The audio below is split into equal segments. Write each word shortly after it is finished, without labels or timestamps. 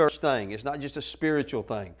church thing. It's not just a spiritual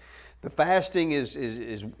thing. The fasting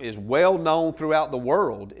is well known throughout the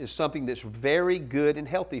world is something that's very good and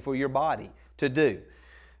healthy for your body to do.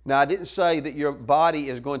 Now, I didn't say that your body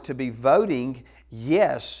is going to be voting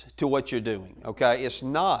yes to what you're doing, okay? It's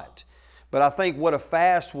not. But I think what a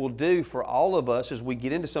fast will do for all of us as we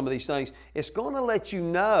get into some of these things, it's going to let you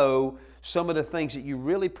know some of the things that you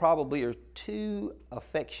really probably are too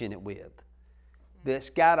affectionate with, that's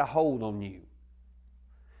got a hold on you.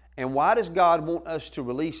 And why does God want us to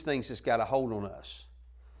release things that's got a hold on us?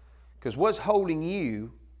 Because what's holding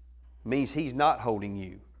you means He's not holding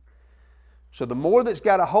you. So the more that's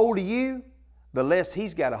got a hold of you, the less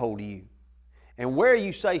He's got a hold of you. And where are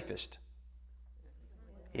you safest?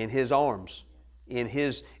 In His arms, in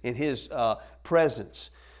His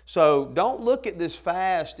presence. So don't look at this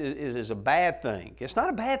fast as a bad thing. It's not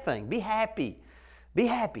a bad thing. Be happy. Be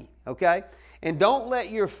happy, okay? And don't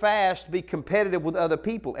let your fast be competitive with other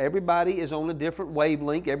people. Everybody is on a different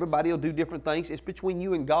wavelength. Everybody will do different things. It's between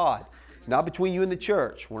you and God. It's not between you and the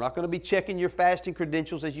church. We're not going to be checking your fasting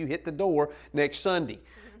credentials as you hit the door next Sunday.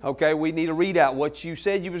 Okay, we need to read out what you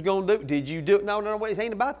said you was going to do. Did you do it? No, it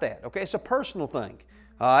ain't about that. Okay, it's a personal thing.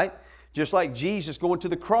 All right? Just like Jesus going to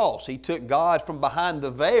the cross. He took God from behind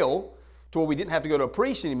the veil to where we didn't have to go to a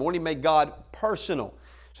priest anymore, and He made God personal.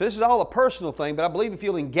 So this is all a personal thing, but I believe if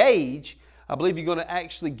you'll engage, I believe you're going to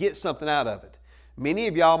actually get something out of it. Many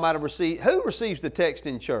of y'all might have received, who receives the text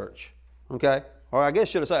in church? Okay? Or I guess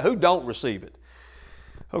should I say, who don't receive it?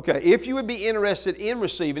 Okay, if you would be interested in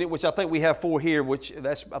receiving it, which I think we have 4 here, which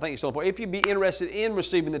I think it's so important. If you'd be interested in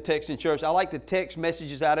receiving the text in church, I like to text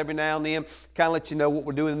messages out every now and then, kind of let you know what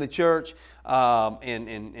we're doing in the church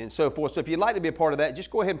and so forth. So if you'd like to be a part of that, just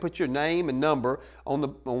go ahead and put your name and number on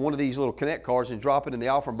one of these little Connect cards and drop it in the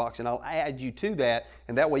offering box, and I'll add you to that,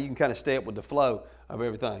 and that way you can kind of stay up with the flow of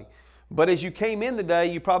everything. But as you came in today,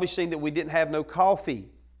 you probably seen that we didn't have no coffee.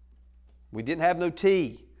 We didn't have no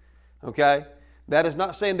tea, okay? That is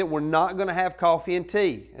not saying that we're not going to have coffee and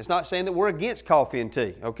tea. It's not saying that we're against coffee and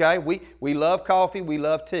tea, okay? We love coffee, we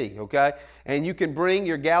love tea, okay? And you can bring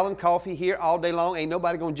your gallon coffee here all day long. Ain't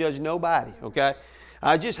nobody going to judge nobody, okay?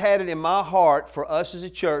 I just had it in my heart for us as a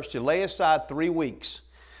church to lay aside 3 weeks.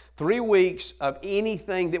 3 weeks of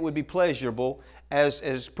anything that would be pleasurable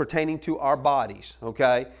as pertaining to our bodies,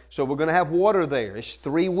 okay? So we're going to have water there. It's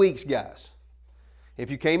 3 weeks, guys. If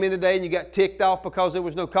you came in today and you got ticked off because there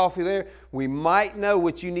was no coffee there, we might know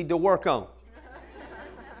what you need to work on.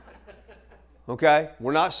 Okay?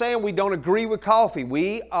 We're not saying we don't agree with coffee.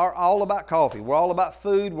 We are all about coffee. We're all about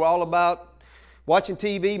food. We're all about watching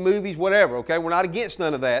TV, movies, whatever. Okay? We're not against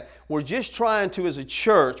none of that. We're just trying to, as a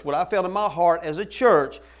church, what I felt in my heart as a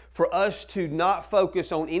church, for us to not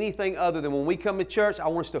focus on anything other than when we come to church, I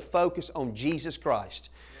want us to focus on Jesus Christ.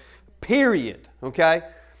 Period. Okay?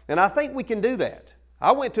 And I think we can do that.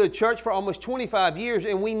 I went to a church for almost 25 years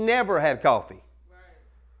and we never had coffee.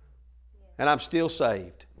 And I'm still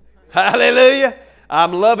saved. Hallelujah.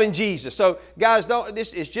 I'm loving Jesus. So guys,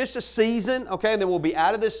 it's just a season, okay? And then we'll be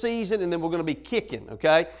out of this season and then we're going to be kicking,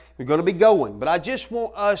 okay? We're going to be going. But I just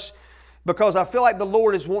want us, because I feel like the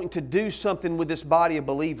Lord is wanting to do something with this body of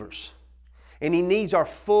believers. And He needs our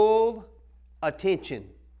full attention.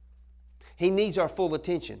 He needs our full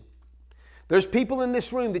attention. There's people in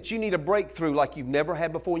this room that you need a breakthrough like you've never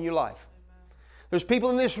had before in your life. There's people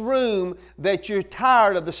in this room that you're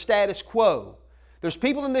tired of the status quo. There's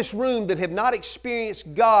people in this room that have not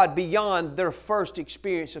experienced God beyond their first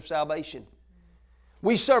experience of salvation.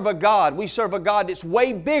 We serve a God that's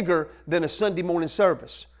way bigger than a Sunday morning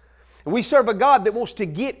service. And we serve a God that wants to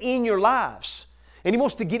get in your lives. And He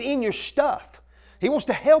wants to get in your stuff. He wants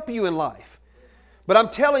to help you in life. But I'm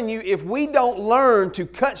telling you, if we don't learn to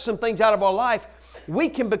cut some things out of our life, we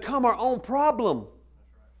can become our own problem.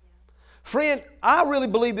 Friend, I really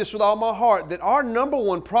believe this with all my heart, that our number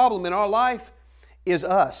one problem in our life is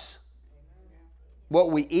us.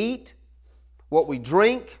 What we eat, what we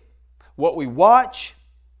drink, what we watch,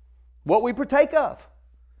 what we partake of.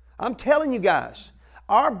 I'm telling you guys,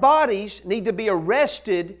 our bodies need to be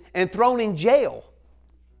arrested and thrown in jail.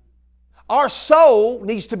 Our soul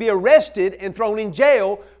needs to be arrested and thrown in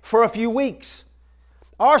jail for a few weeks.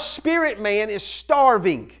 Our spirit man is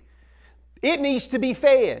starving. It needs to be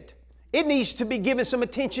fed. It needs to be given some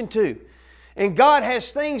attention to. And God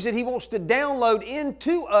has things that He wants to download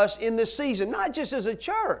into us in this season, not just as a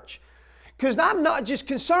church. Because I'm not just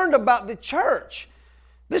concerned about the church.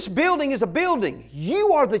 This building is a building.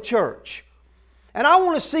 You are the church. And I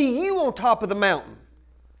want to see you on top of the mountain.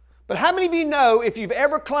 But how many of you know if you've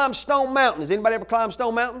ever climbed Stone Mountain? Has anybody ever climbed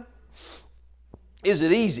Stone Mountain? Is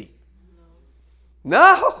it easy?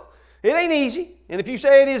 No, it ain't easy. And if you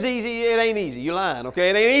say it is easy, it ain't easy. You're lying, okay?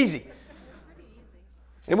 It ain't easy.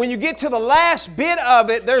 And when you get to the last bit of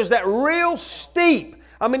it, there's that real steep.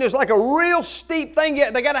 I mean, there's like a real steep thing.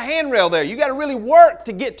 They got a handrail there. You got to really work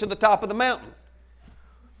to get to the top of the mountain.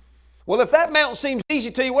 Well, if that mountain seems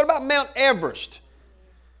easy to you, what about Mount Everest?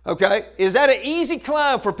 Okay, is that an easy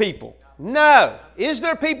climb for people? No. Is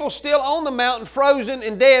there people still on the mountain, frozen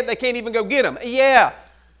and dead, they can't even go get them? Yeah.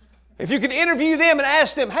 If you could interview them and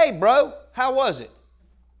ask them, hey, bro, how was it?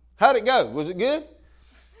 How'd it go? Was it good?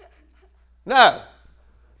 No.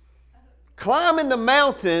 Climbing the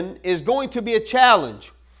mountain is going to be a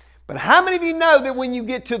challenge. But how many of you know that when you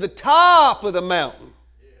get to the top of the mountain,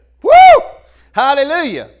 woo,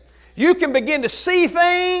 hallelujah, you can begin to see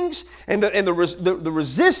things, and the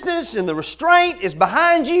resistance and the restraint is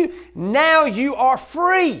behind you. Now you are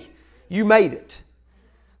free. You made it.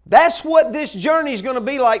 That's what this journey is going to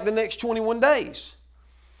be like the next 21 days.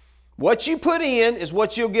 What you put in is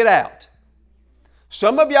what you'll get out.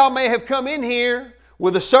 Some of y'all may have come in here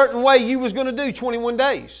with a certain way you was going to do 21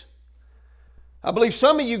 days. I believe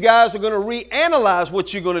some of you guys are going to reanalyze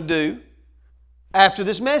what you're going to do after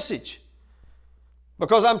this message.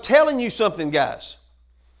 Because I'm telling you something, guys.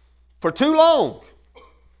 For too long,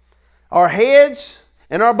 our heads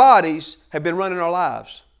and our bodies have been running our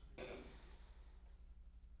lives.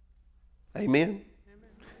 Amen?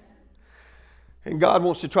 And God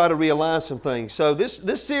wants to try to realign some things. So this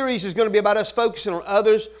series is going to be about us focusing on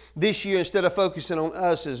others this year instead of focusing on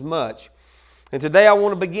us as much. And today I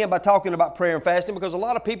want to begin by talking about prayer and fasting because a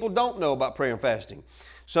lot of people don't know about prayer and fasting.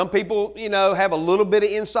 Some people, have a little bit of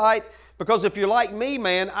insight because if you're like me,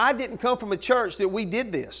 man, I didn't come from a church that we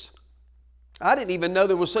did this. I didn't even know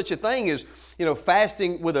there was such a thing as,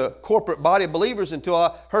 fasting with a corporate body of believers until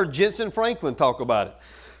I heard Jensen Franklin talk about it.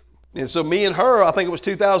 And so me and her, I think it was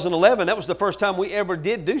 2011, that was the first time we ever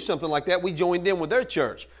did do something like that. We joined in with their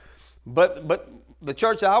church. But the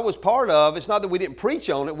church I was part of, it's not that we didn't preach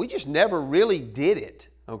on it, we just never really did it,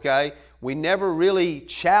 okay? We never really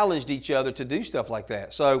challenged each other to do stuff like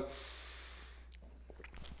that. So,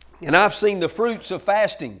 and I've seen the fruits of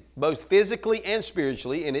fasting, both physically and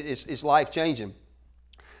spiritually, and it's life-changing.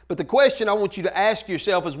 But the question I want you to ask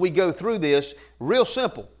yourself as we go through this, real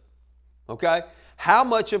simple, okay? How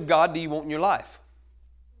much of God do you want in your life?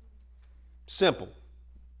 Simple.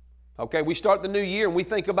 Okay, we start the new year and we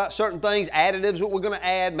think about certain things, additives, what we're going to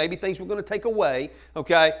add, maybe things we're going to take away,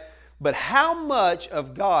 okay? But how much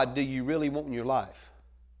of God do you really want in your life?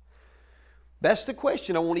 That's the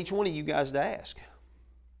question I want each one of you guys to ask.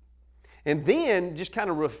 And then just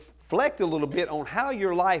kind of reflect a little bit on how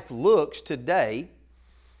your life looks today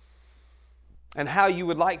and how you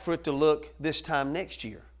would like for it to look this time next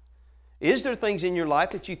year. Is there things in your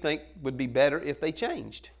life that you think would be better if they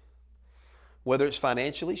changed? Whether it's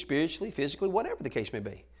financially, spiritually, physically, whatever the case may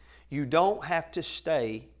be. You don't have to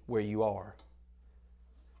stay where you are.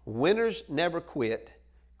 Winners never quit.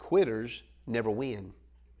 Quitters never win.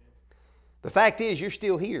 The fact is, you're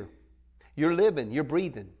still here. You're living. You're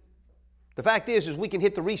breathing. The fact is we can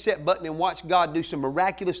hit the reset button and watch God do some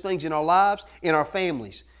miraculous things in our lives, in our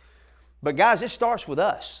families. But guys, it starts with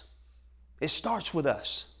us. It starts with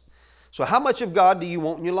us. So how much of God do you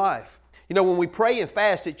want in your life? When we pray and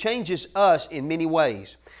fast, it changes us in many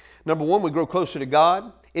ways. Number one, we grow closer to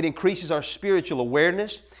God. It increases our spiritual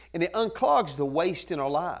awareness, and it unclogs the waste in our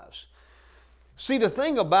lives. See, the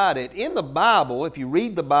thing about it, in the Bible, if you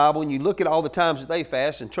read the Bible and you look at all the times that they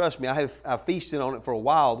fast, and trust me, I've feasted on it for a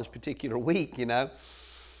while this particular week,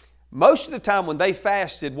 Most of the time when they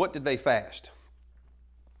fasted, what did they fast?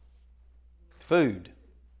 Food.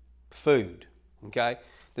 Food, okay?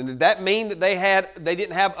 Then did that mean that they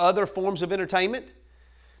didn't have other forms of entertainment?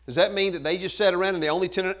 Does that mean that they just sat around and the only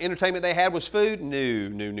entertainment they had was food? No,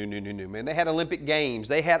 man. They had Olympic Games.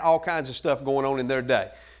 They had all kinds of stuff going on in their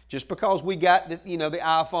day. Just because we got the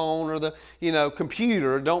iPhone or the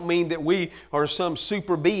computer don't mean that we are some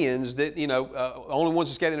super beings that only ones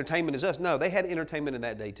that's got entertainment is us. No, they had entertainment in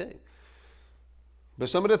that day too. But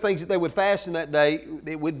some of the things that they would fast in that day,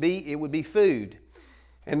 it would be food.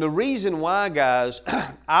 And the reason why, guys,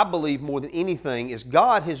 I believe more than anything is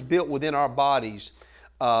God has built within our bodies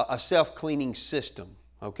a self-cleaning system,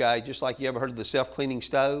 okay? Just like you ever heard of the self-cleaning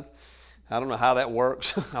stove? I don't know how that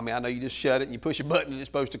works. I know you just shut it and you push a button and it's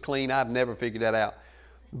supposed to clean. I've never figured that out.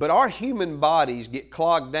 But our human bodies get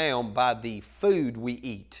clogged down by the food we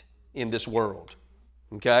eat in this world,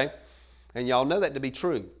 okay? And y'all know that to be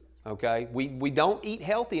true, okay? We don't eat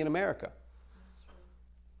healthy in America.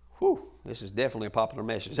 Whew. This is definitely a popular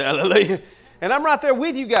message. Hallelujah. And I'm right there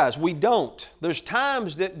with you guys. We don't. There's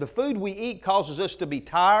times that the food we eat causes us to be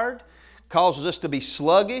tired, causes us to be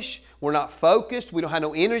sluggish. We're not focused. We don't have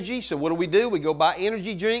no energy. So what do? We go buy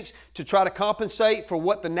energy drinks to try to compensate for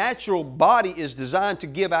what the natural body is designed to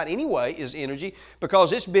give out anyway, is energy.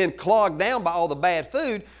 Because it's been clogged down by all the bad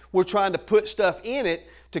food, we're trying to put stuff in it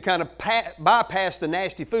to kind of bypass the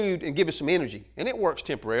nasty food and give us some energy. And it works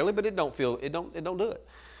temporarily, but it don't do it.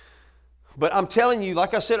 But I'm telling you,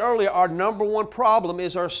 like I said earlier, our number one problem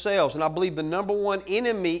is ourselves. And I believe the number one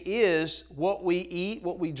enemy is what we eat,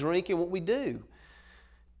 what we drink, and what we do.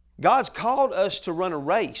 God's called us to run a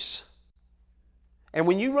race. And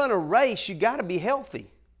when you run a race, you got to be healthy.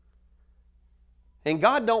 And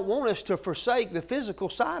God don't want us to forsake the physical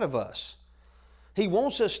side of us. He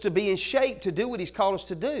wants us to be in shape to do what He's called us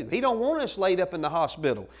to do. He don't want us laid up in the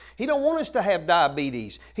hospital. He don't want us to have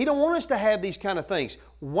diabetes. He don't want us to have these kind of things.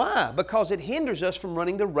 Why? Because it hinders us from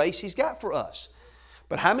running the race He's got for us.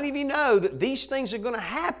 But how many of you know that these things are going to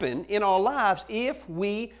happen in our lives if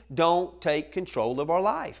we don't take control of our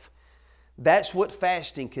life? That's what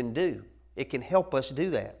fasting can do. It can help us do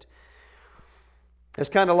that. It's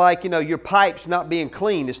kind of like, your pipes not being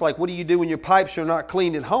clean. It's like, what do you do when your pipes are not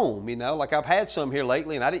cleaned at home? Like I've had some here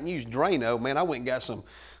lately, and I didn't use Drano. Man, I went and got some,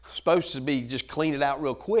 supposed to be just clean it out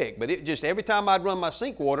real quick. But it just, every time I'd run my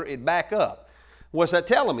sink water, it'd back up. What's that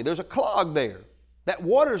telling me? There's a clog there. That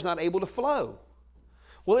water's not able to flow.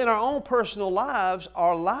 Well, in our own personal lives,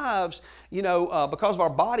 because of our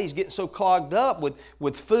bodies getting so clogged up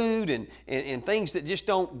with food and things that just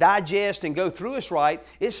don't digest and go through us right,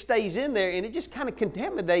 it stays in there and it just kind of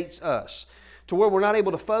contaminates us to where we're not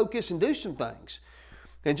able to focus and do some things.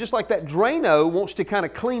 And just like that Drano wants to kind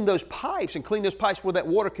of clean those pipes and clean those pipes where that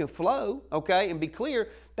water can flow, okay, and be clear,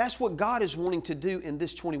 that's what God is wanting to do in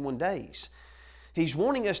this 21 days. He's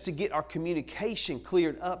wanting us to get our communication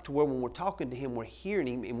cleared up to where when we're talking to Him, we're hearing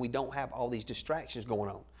Him and we don't have all these distractions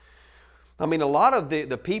going on. I mean, a lot of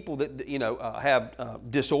the people that,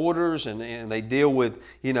 have disorders and they deal with,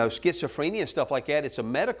 schizophrenia and stuff like that, it's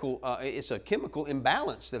a chemical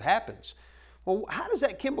imbalance that happens. Well, how does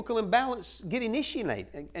that chemical imbalance get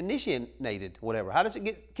initiated, whatever? How does it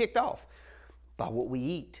get kicked off? By what we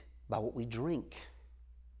eat, by what we drink.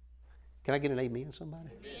 Can I get an amen, somebody?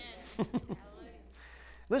 Amen.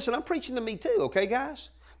 Listen, I'm preaching to me too, okay, guys?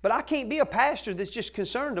 But I can't be a pastor that's just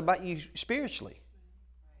concerned about you spiritually.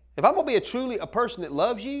 If I'm going to be truly a person that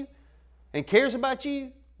loves you and cares about you,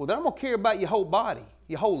 well, then I'm going to care about your whole body,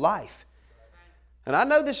 your whole life. And I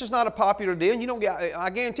know this is not a popular deal. And I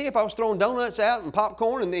guarantee if I was throwing donuts out and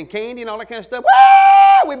popcorn and then candy and all that kind of stuff,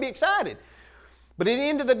 we'd be excited. But at the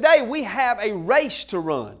end of the day, we have a race to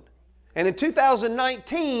run. And in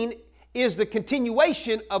 2019 is the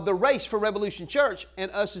continuation of the race for Revolution Church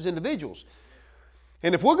and us as individuals.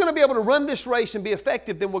 And if we're going to be able to run this race and be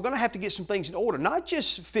effective, then we're going to have to get some things in order, not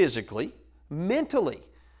just physically, mentally.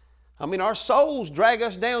 I mean, our souls drag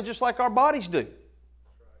us down just like our bodies do.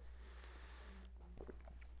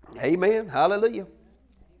 Amen. Hallelujah.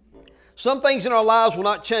 Some things in our lives will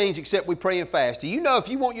not change except we pray and fast. Do you know if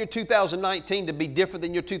you want your 2019 to be different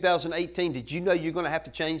than your 2018, did you know you're going to have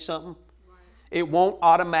to change something? It won't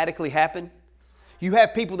automatically happen. You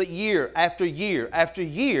have people that year after year after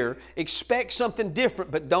year expect something different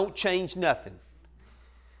but don't change nothing.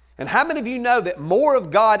 And how many of you know that more of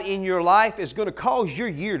God in your life is going to cause your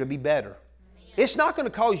year to be better? It's not going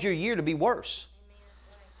to cause your year to be worse.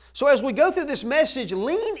 So as we go through this message,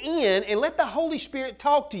 lean in and let the Holy Spirit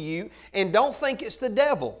talk to you and don't think it's the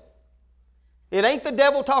devil. It ain't the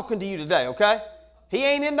devil talking to you today, okay? He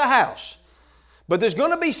ain't in the house. But there's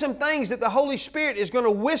going to be some things that the Holy Spirit is going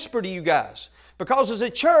to whisper to you guys. Because as a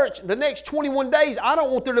church, the next 21 days, I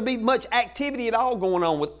don't want there to be much activity at all going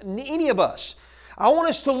on with any of us. I want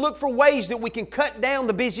us to look for ways that we can cut down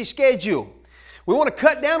the busy schedule. We want to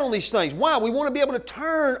cut down on these things. Why? We want to be able to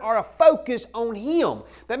turn our focus on Him.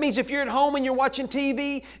 That means if you're at home and you're watching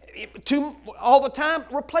TV all the time,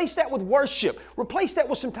 replace that with worship. Replace that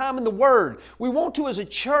with some time in the Word. We want to, as a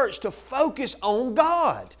church, to focus on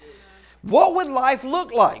God. What would life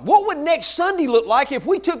look like? What would next Sunday look like if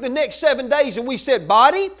we took the next 7 days and we said,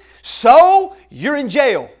 body, soul, you're in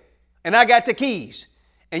jail, and I got the keys,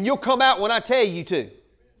 and you'll come out when I tell you to.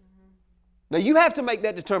 Now you have to make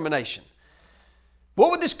that determination.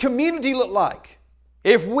 What would this community look like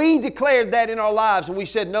if we declared that in our lives and we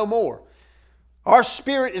said no more? Our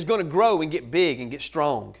spirit is going to grow and get big and get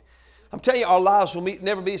strong. I'm telling you, our lives will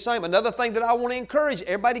never be the same. Another thing that I want to encourage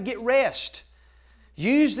everybody, get rest.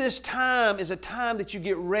 Use this time as a time that you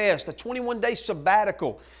get rest, a 21-day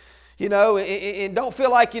sabbatical, and don't feel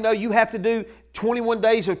like, you have to do 21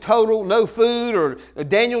 days of total no food or a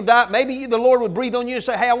Daniel diet. Maybe the Lord would breathe on you and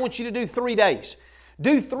say, hey, I want you to do 3 days.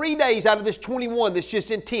 Do 3 days out of this 21 that's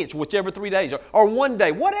just intense, whichever 3 days, or 1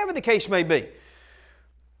 day, whatever the case may be.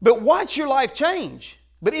 But watch your life change.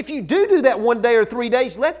 But if you do that 1 day or 3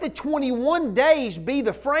 days, let the 21 days be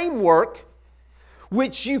the framework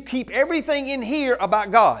which you keep everything in here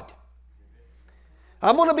about God.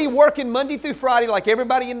 I'm going to be working Monday through Friday like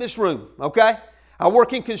everybody in this room, okay? I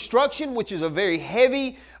work in construction, which is a very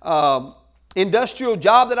heavy industrial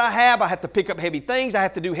job that I have. I have to pick up heavy things. I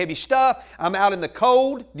have to do heavy stuff. I'm out in the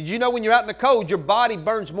cold. Did you know when you're out in the cold, your body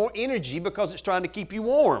burns more energy because it's trying to keep you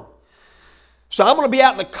warm? So I'm going to be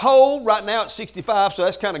out in the cold. Right now it's 65, so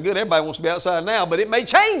that's kind of good. Everybody wants to be outside now, but it may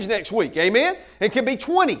change next week, amen? It could be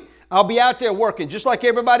 20. I'll be out there working just like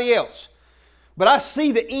everybody else. But I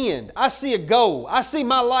see the end. I see a goal. I see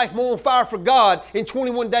my life more on fire for God in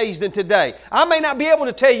 21 days than today. I may not be able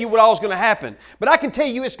to tell you what all is going to happen, but I can tell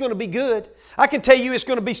you it's going to be good. I can tell you it's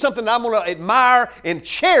going to be something that I'm going to admire and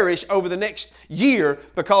cherish over the next year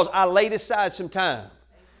because I laid aside some time.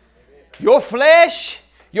 Your flesh,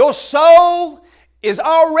 your soul is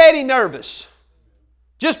already nervous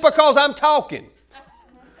just because I'm talking.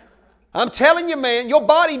 I'm telling you, man, your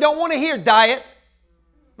body don't want to hear diet.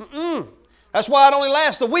 That's why it only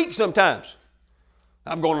lasts a week sometimes.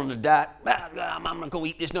 I'm going on a diet. I'm not going to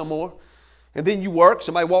eat this no more. And then you work.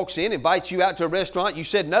 Somebody walks in, invites you out to a restaurant. You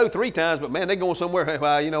said no 3 times, but man, they're going somewhere.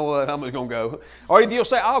 Well, you know what? I'm just going to go. Or either you'll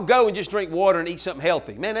say, I'll go and just drink water and eat something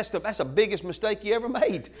healthy. Man, that's the biggest mistake you ever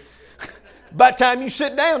made. By the time you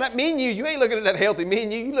sit down, that menu, you ain't looking at that healthy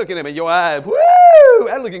menu. You're looking at it in your eyes. Woo!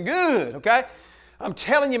 That's looking good, okay? I'm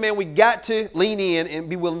telling you, man, we got to lean in and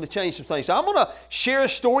be willing to change some things. So I'm going to share a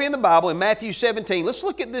story in the Bible in Matthew 17. Let's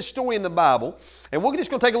look at this story in the Bible, and we're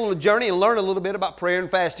just going to take a little journey and learn a little bit about prayer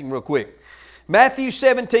and fasting real quick. Matthew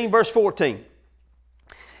 17, verse 14.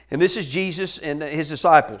 And this is Jesus and His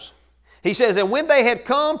disciples. He says, and when they had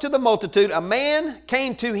come to the multitude, a man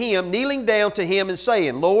came to Him, kneeling down to Him and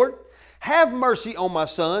saying, Lord, have mercy on my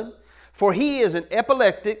son, for he is an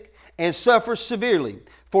epileptic and suffers severely.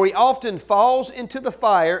 For he often falls into the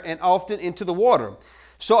fire and often into the water.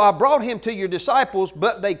 So I brought him to your disciples,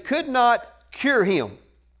 but they could not cure him.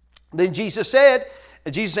 Then Jesus answered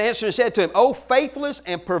and said to him, O faithless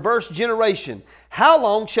and perverse generation, how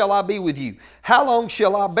long shall I be with you? How long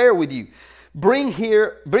shall I bear with you? Bring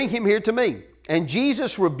him here to me. And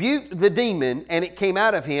Jesus rebuked the demon, and it came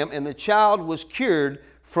out of him, and the child was cured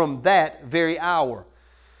from that very hour.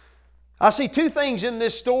 I see 2 things in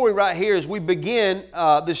this story right here as we begin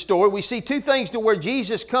this story. We see 2 things to where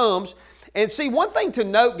Jesus comes. And see, one thing to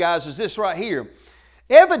note, guys, is this right here.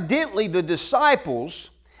 Evidently, the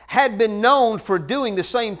disciples had been known for doing the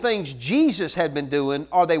same things Jesus had been doing,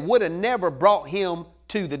 or they would have never brought Him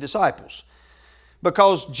to the disciples.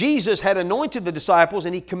 Because Jesus had anointed the disciples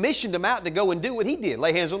and He commissioned them out to go and do what He did.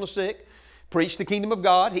 Lay hands on the sick, preach the kingdom of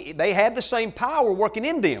God. They had the same power working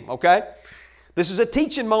in them, okay? This is a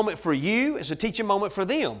teaching moment for you. It's a teaching moment for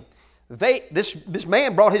them. This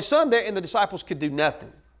man brought his son there and the disciples could do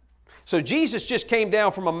nothing. So Jesus just came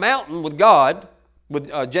down from a mountain with God, with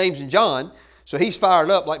James and John. So he's fired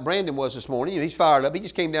up like Brandon was this morning. He's fired up. He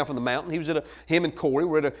just came down from the mountain. He was him and Corey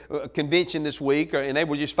were at a convention this week, and they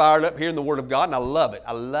were just fired up hearing the Word of God, and I love it.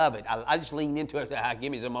 I love it. I just lean into it.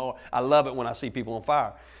 Give me some more. I love it when I see people on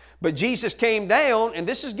fire. But Jesus came down, and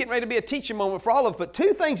this is getting ready to be a teaching moment for all of us. But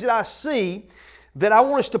 2 things that I see that I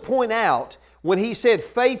want us to point out when He said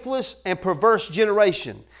faithless and perverse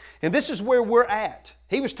generation. And this is where we're at.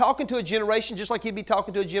 He was talking to a generation just like He'd be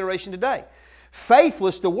talking to a generation today.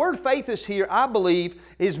 Faithless, the word faithless here, I believe,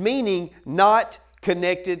 is meaning not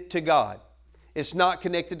connected to God. It's not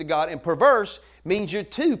connected to God. And perverse means you're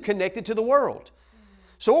too connected to the world.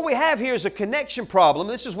 So what we have here is a connection problem.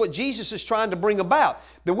 This is what Jesus is trying to bring about.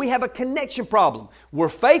 That we have a connection problem. We're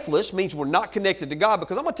faithless means we're not connected to God.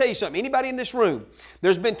 Because I'm going to tell you something. Anybody in this room,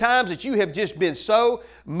 there's been times that you have just been so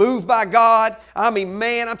moved by God. I mean,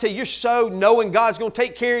 man, I'm telling you, you're so knowing God's going to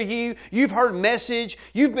take care of you. You've heard message.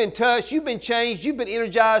 You've been touched. You've been changed. You've been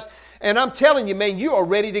energized. And I'm telling you, man, you are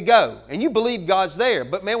ready to go. And you believe God's there.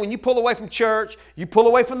 But man, when you pull away from church, you pull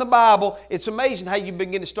away from the Bible, it's amazing how you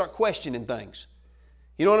begin to start questioning things.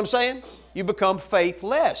 You know what I'm saying? You become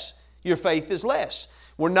faithless. Your faith is less.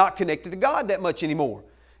 We're not connected to God that much anymore.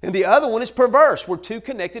 And the other one is perverse. We're too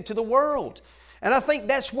connected to the world. And I think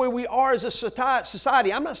that's where we are as a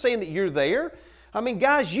society. I'm not saying that you're there. I mean,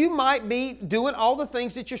 guys, you might be doing all the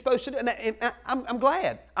things that you're supposed to do. And I'm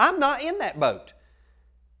glad. I'm not in that boat.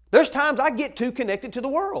 There's times I get too connected to the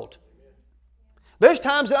world. There's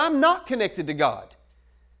times that I'm not connected to God.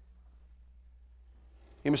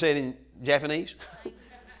 You want me to say it in Japanese?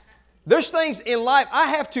 There's things in life I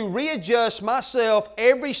have to readjust myself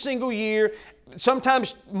every single year.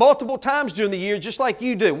 sometimes multiple times during the year, just like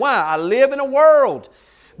you do. Why? I live in a world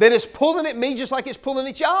that is pulling at me just like it's pulling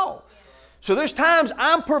at y'all. So there's times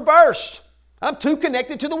I'm perverse. I'm too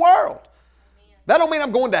connected to the world. That don't mean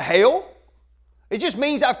I'm going to hell. It just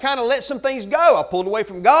means I've kind of let some things go. I pulled away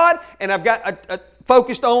from God, and I've got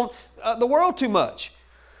focused on the world too much.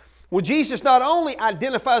 Well, Jesus not only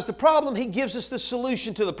identifies the problem, He gives us the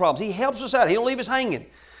solution to the problems. He helps us out. He don't leave us hanging.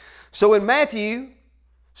 So in Matthew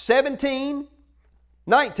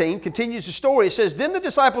 17:19 continues the story. It says, "Then the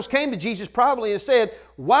disciples came to Jesus privately and said,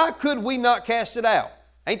 'Why could we not cast it out?'"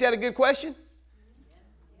 Ain't that a good question?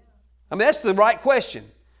 I mean, that's the right question.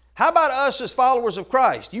 How about us as followers of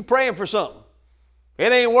Christ? You praying for something.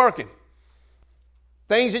 It ain't working.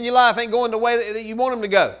 Things in your life ain't going the way that you want them to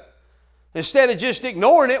go. Instead of just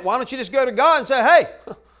ignoring it, why don't you just go to God and say, "Hey,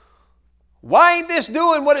 why ain't this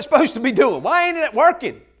doing what it's supposed to be doing? Why ain't it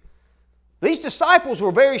working?" These disciples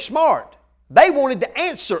were very smart. They wanted the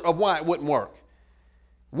answer of why it wouldn't work.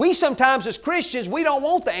 We sometimes as Christians, we don't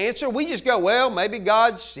want the answer. We just go, well, maybe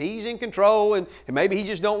He's in control and maybe He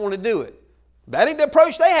just don't want to do it. That ain't the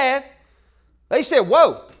approach they had. They said,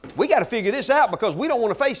 whoa, we got to figure this out because we don't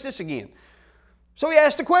want to face this again. So He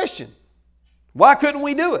asked the question, why couldn't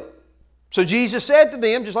we do it? So Jesus said to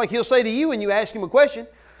them, just like He'll say to you when you ask Him a question,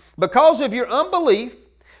 "Because of your unbelief,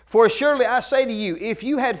 for surely I say to you, if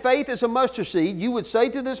you had faith as a mustard seed, you would say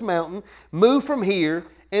to this mountain, 'Move from here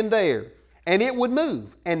and there,' and it would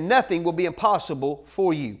move, and nothing will be impossible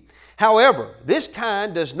for you. However, this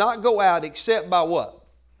kind does not go out except by" what?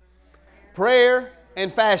 Prayer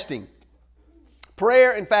and fasting.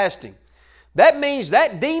 Prayer and fasting. That means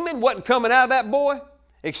that demon wasn't coming out of that boy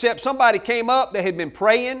except somebody came up that had been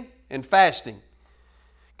praying and fasting.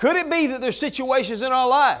 Could it be that there's situations in our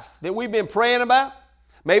life that we've been praying about?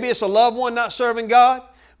 Maybe it's a loved one not serving God.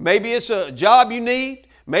 Maybe it's a job you need.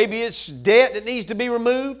 Maybe it's debt that needs to be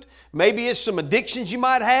removed. Maybe it's some addictions you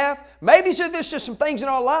might have. Maybe there's just some things in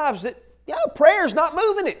our lives that, prayer's not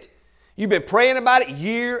moving it. You've been praying about it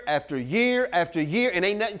year after year after year and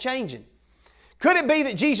ain't nothing changing. Could it be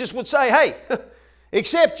that Jesus would say, hey,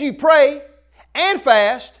 except you pray and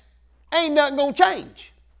fast, ain't nothing going to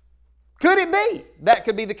change? Could it be? That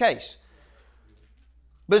could be the case.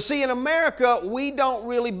 But see, in America, we don't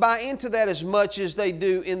really buy into that as much as they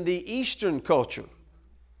do in the Eastern culture.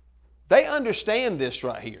 They understand this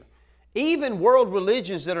right here. Even world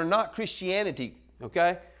religions that are not Christianity,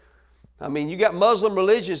 okay? I mean, you got Muslim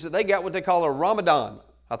religions that they got what they call a Ramadan.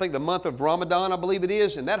 I think the month of Ramadan, I believe it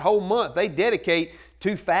is, and that whole month they dedicate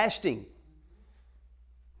to fasting.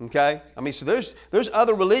 Okay? I mean, so there's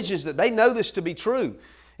other religions that they know this to be true.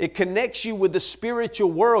 It connects you with the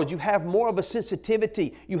spiritual world. You have more of a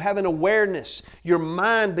sensitivity. You have an awareness. Your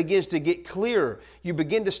mind begins to get clearer. You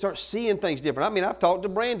begin to start seeing things different. I mean, I've talked to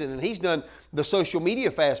Brandon, and he's done the social media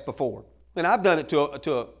fast before. And I've done it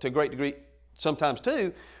to a great degree sometimes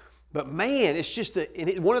too. But man, it's just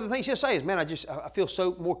one of the things he'll say is, man, I feel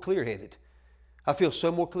so more clear-headed. I feel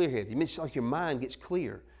so more clear-headed. It's like your mind gets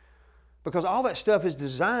clear. Because all that stuff is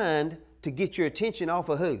designed to get your attention off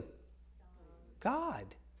of who? God.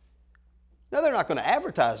 Now, they're not going to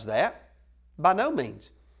advertise that, by no means.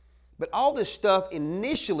 But all this stuff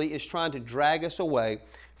initially is trying to drag us away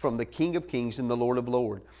from the King of Kings and the Lord of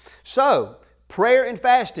Lords. So, prayer and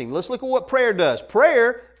fasting. Let's look at what prayer does.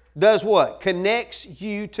 Prayer does what? Connects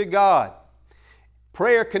you to God.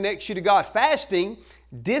 Prayer connects you to God. Fasting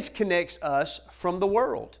disconnects us from the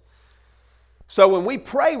world. So when we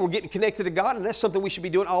pray, we're getting connected to God, and that's something we should be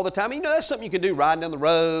doing all the time. That's something you can do riding down the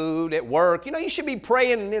road, at work. You should be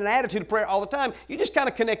praying in an attitude of prayer all the time. You're just kind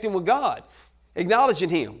of connecting with God, acknowledging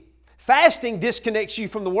Him. Fasting disconnects you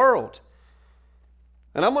from the world.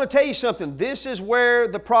 And I'm going to tell you something. This is where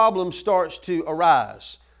the problem starts to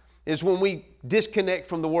arise, is when we disconnect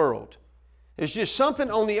from the world. There's just something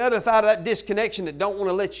on the other side of that disconnection that don't want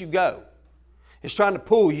to let you go. It's trying to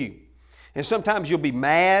pull you. And sometimes you'll be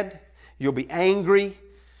mad. You'll be angry.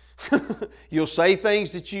 You'll say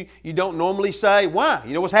things that you don't normally say. Why?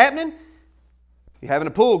 You know what's happening? You're having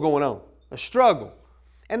a pull going on, a struggle.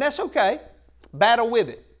 And that's okay. Battle with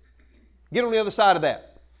it. Get on the other side of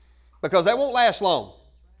that. Because that won't last long.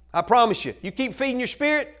 I promise you. You keep feeding your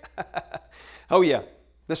spirit, oh yeah,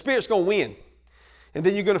 the spirit's going to win. And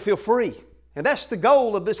then you're going to feel free. And that's the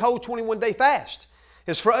goal of this whole 21-day fast.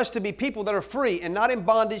 Is for us to be people that are free and not in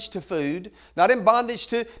bondage to food, not in bondage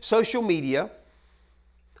to social media.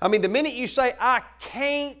 I mean, the minute you say, I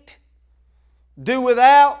can't do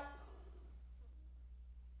without,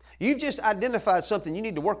 you've just identified something you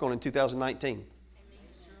need to work on in 2019.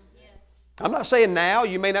 I'm not saying now,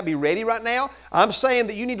 you may not be ready right now. I'm saying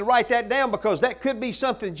that you need to write that down because that could be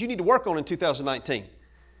something that you need to work on in 2019.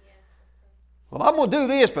 Well, I'm going to do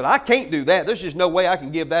this, but I can't do that. There's just no way I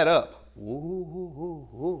can give that up.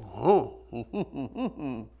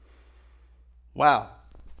 Wow.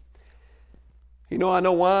 You know, I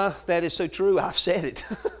know why that is so true. I've said it.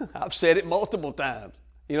 I've said it multiple times.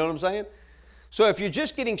 You know what I'm saying? So if you're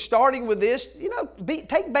just getting started with this,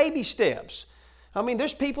 take baby steps. I mean,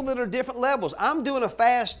 there's people that are different levels. I'm doing a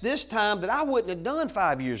fast this time that I wouldn't have done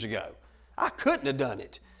 5 years ago. I couldn't have done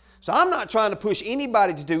it. So I'm not trying to push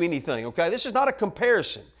anybody to do anything, okay? This is not a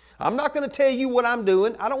comparison. I'm not going to tell you what I'm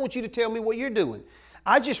doing. I don't want you to tell me what you're doing.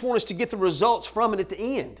 I just want us to get the results from it at the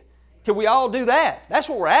end. Can we all do that? That's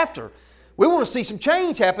what we're after. We want to see some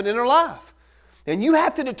change happen in our life. And you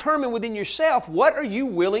have to determine within yourself, what are you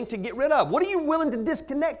willing to get rid of? What are you willing to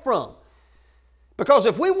disconnect from? Because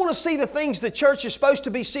if we want to see the things the church is supposed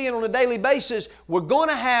to be seeing on a daily basis, we're going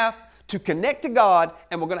to have to connect to God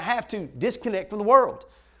and we're going to have to disconnect from the world.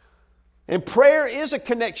 And prayer is a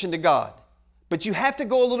connection to God. But you have to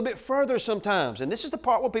go a little bit further sometimes. And this is the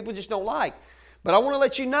part where people just don't like. But I want to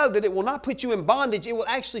let you know that it will not put you in bondage. It will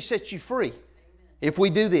actually set you free if we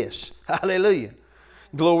do this. Hallelujah.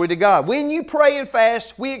 Glory to God. When you pray and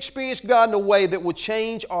fast, we experience God in a way that will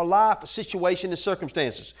change our life, situation, and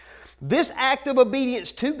circumstances. This act of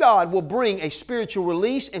obedience to God will bring a spiritual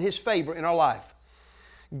release and His favor in our life.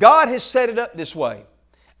 God has set it up this way.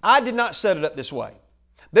 I did not set it up this way.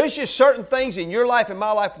 There's just certain things in your life and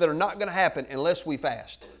my life that are not going to happen unless we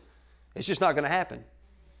fast. It's just not going to happen.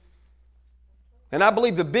 And I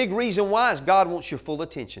believe the big reason why is God wants your full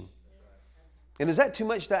attention. And is that too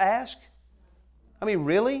much to ask? I mean,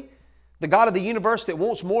 really? The God of the universe that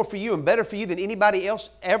wants more for you and better for you than anybody else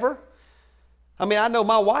ever? I mean, I know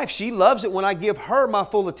my wife, she loves it when I give her my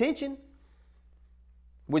full attention,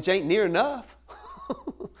 which ain't near enough.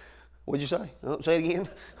 What'd you say? Oh, say it again.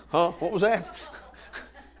 Huh? What was that?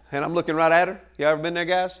 And I'm looking right at her. You ever been there,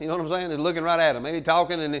 guys? You know what I'm saying? They're looking right at them. And he's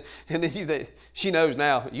talking, and then she knows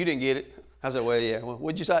now. You didn't get it. I said, well, yeah. Well,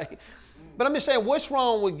 what'd you say? But I'm just saying, what's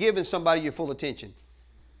wrong with giving somebody your full attention?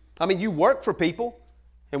 I mean, you work for people,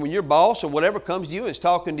 and when your boss or whatever comes to you and is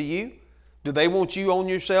talking to you, do they want you on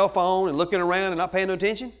your cell phone and looking around and not paying no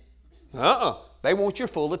attention? They want your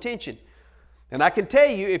full attention. And I can tell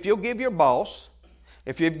you, if you'll give your boss,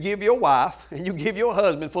 if you give your wife, and you give your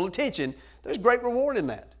husband full attention, there's great reward in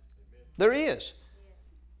that. There is.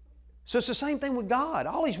 So it's the same thing with God.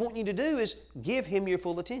 All He's wanting you to do is give Him your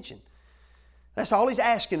full attention. That's all He's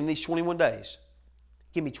asking in these 21 days.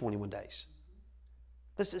 Give me 21 days.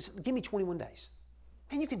 Give me 21 days.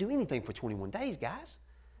 Man, you can do anything for 21 days, guys.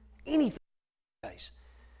 Anything. Days.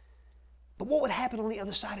 But what would happen on the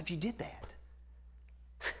other side if you did that?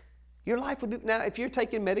 Your life would be, now if you're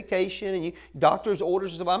taking medication and doctor's orders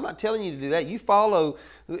and stuff, I'm not telling you to do that. You follow,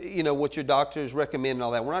 what your doctors recommend and all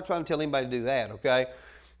that. We're not trying to tell anybody to do that, okay?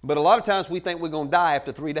 But a lot of times we think we're going to die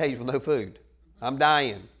after 3 days with no food. I'm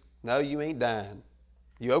dying. No, you ain't dying.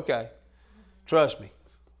 You okay? Trust me.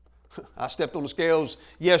 I stepped on the scales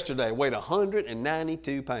yesterday, weighed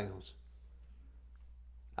 192 pounds.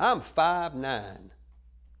 I'm 5'9".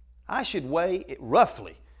 I should weigh it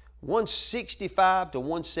roughly 165 to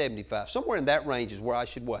 175. Somewhere in that range is where I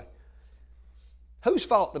should weigh. Whose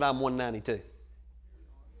fault that I'm 192?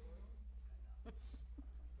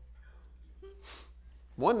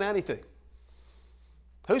 192.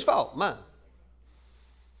 Whose fault? Mine.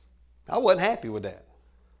 I wasn't happy with that.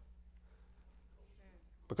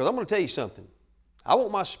 Because I'm going to tell you something. I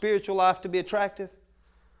want my spiritual life to be attractive,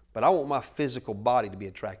 but I want my physical body to be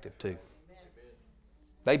attractive too.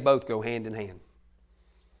 They both go hand in hand.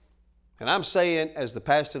 And I'm saying, as the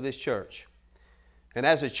pastor of this church, and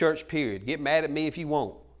as a church period, get mad at me if you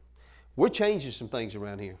want, we're changing some things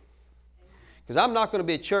around here. Because I'm not going to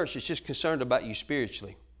be a church that's just concerned about you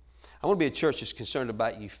spiritually. I want to be a church that's concerned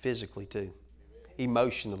about you physically too,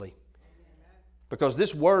 emotionally. Because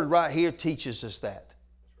this word right here teaches us that.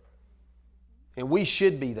 And we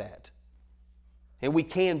should be that. And we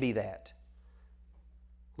can be that.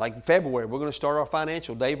 Like in February, we're going to start our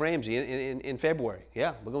financial, Dave Ramsey, in February.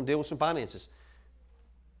 Yeah, we're going to deal with some finances.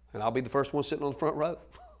 And I'll be the first one sitting on the front row.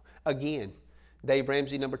 Again, Dave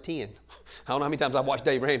Ramsey number 10. I don't know how many times I've watched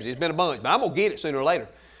Dave Ramsey. It's been a bunch, but I'm going to get it sooner or later.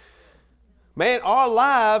 Man, our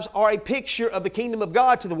lives are a picture of the kingdom of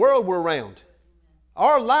God to the world we're around.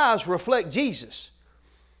 Our lives reflect Jesus.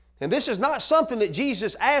 And this is not something that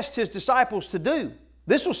Jesus asked His disciples to do.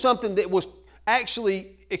 This was something that was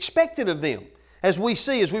actually expected of them. As we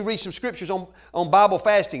see, as we read some scriptures on Bible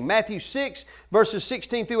fasting. Matthew 6, verses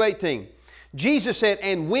 16 through 18. Jesus said,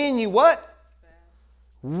 and when you what?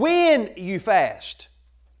 when you fast.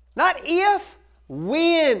 Not if,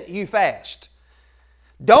 when you fast.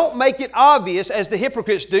 Don't make it obvious as the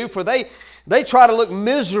hypocrites do, for they try to look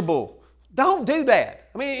miserable. Don't do that.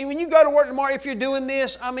 I mean, when you go to work tomorrow, if you're doing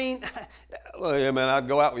this, I mean, well, yeah, man, I'd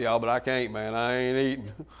go out with y'all, but I can't, man. I ain't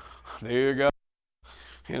eating. There you go.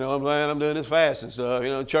 You know what I'm saying? I'm doing this fast and stuff. You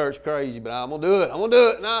know, church crazy, but I'm going to do it. I'm going to do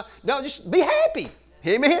it. No, don't just be happy.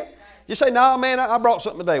 Amen? Just say, no, man, I brought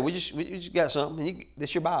something today. We just got something.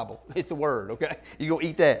 This your Bible. It's the Word, okay? You're going to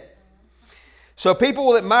eat that. So people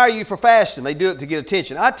will admire you for fasting. They do it to get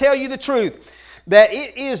attention. I tell you the truth, that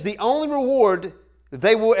it is the only reward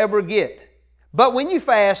they will ever get. But when you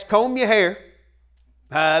fast, comb your hair.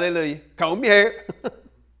 Hallelujah. Comb your hair.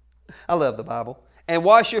 I love the Bible. And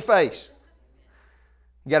wash your face.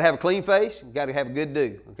 You got to have a clean face. You got to have a good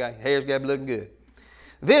do. Okay, hair's got to be looking good.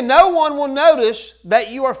 Then no one will notice that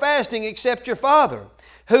you are fasting except your Father,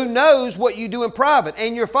 who knows what you do in private.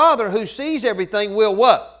 And your Father, who sees everything, will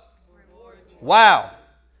what? Reward you. Wow.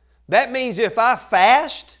 That means if I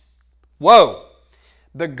fast, whoa,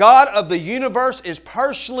 the God of the universe is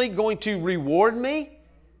personally going to reward me.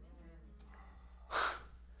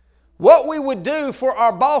 What we would do for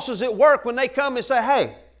our bosses at work when they come and say,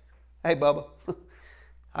 hey, Bubba,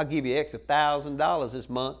 I'll give you extra $1,000 this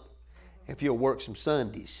month if you'll work some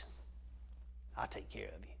Sundays. I'll take care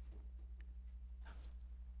of you.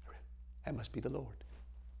 That must be the Lord.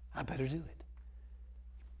 I better do it.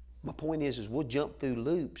 My point is we'll jump through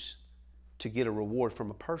loops to get a reward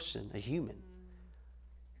from a person, a human.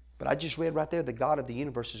 But I just read right there, the God of the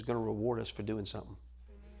universe is going to reward us for doing something.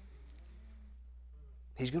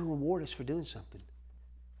 He's going to reward us for doing something.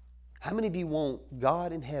 How many of you want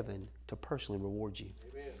God in heaven to personally reward you?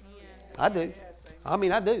 Amen. I do. I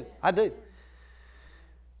mean, I do.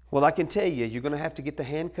 Well, I can tell you, you're going to have to get the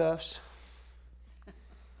handcuffs,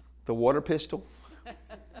 the water pistol.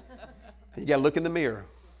 You got to look in the mirror,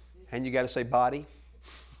 and you got to say, body,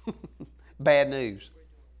 bad news.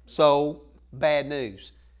 Soul, bad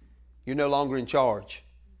news. You're no longer in charge.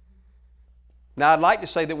 Now, I'd like to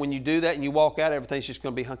say that when you do that and you walk out, everything's just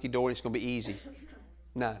going to be hunky-dory. It's going to be easy.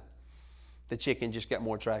 No. The chicken just got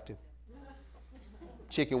more attractive.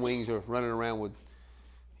 Chicken wings are running around with,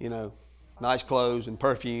 nice clothes and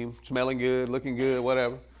perfume, smelling good, looking good,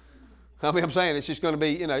 whatever. I mean, I'm saying it's just going to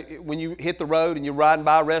be, when you hit the road and you're riding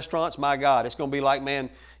by restaurants, my God, it's going to be like, man,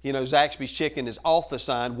 Zaxby's Chicken is off the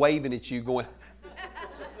sign, waving at you, going,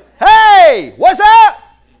 hey, what's up?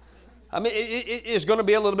 I mean, it's going to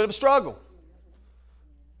be a little bit of a struggle.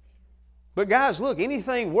 But guys, look,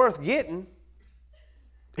 anything worth getting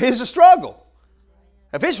is a struggle.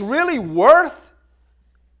 If it's really worth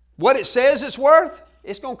what it says it's worth,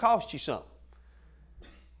 it's going to cost you something.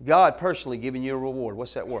 God personally giving you a reward.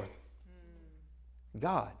 What's that worth?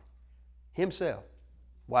 God Himself.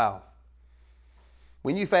 Wow.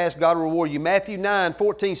 When you fast, God will reward you. Matthew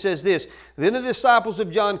 9:14 says this, Then the disciples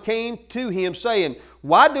of John came to Him saying,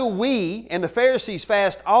 Why do we and the Pharisees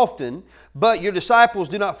fast often, but your disciples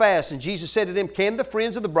do not fast? And Jesus said to them, Can the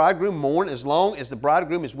friends of the bridegroom mourn as long as the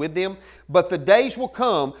bridegroom is with them? But the days will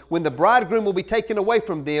come when the bridegroom will be taken away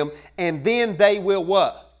from them, and then they will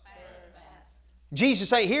what? Fast.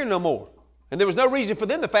 Jesus ain't here no more. And there was no reason for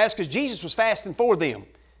them to fast because Jesus was fasting for them.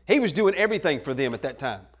 He was doing everything for them at that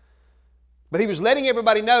time. But He was letting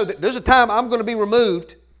everybody know that there's a time I'm going to be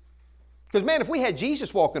removed. Because, man, if we had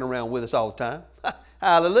Jesus walking around with us all the time,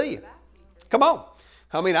 hallelujah. Come on.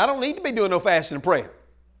 I mean, I don't need to be doing no fasting and prayer.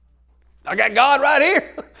 I got God right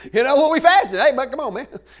here. What we fasting? Hey, but come on, man.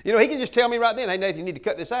 He can just tell me right then, hey, Nathan, you need to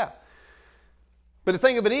cut this out. But the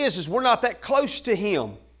thing of it is we're not that close to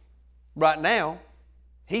Him right now.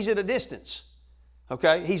 He's at a distance.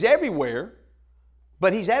 Okay? He's everywhere,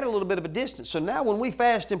 but He's at a little bit of a distance. So now when we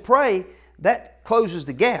fast and pray, that closes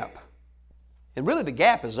the gap. And really the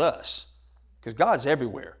gap is us, because God's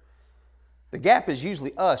everywhere. The gap is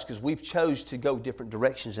usually us because we've chose to go different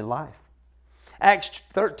directions in life. Acts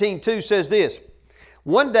 13:2 says this,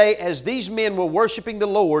 One day as these men were worshiping the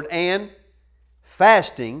Lord and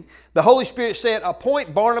fasting, the Holy Spirit said,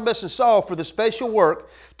 Appoint Barnabas and Saul for the special work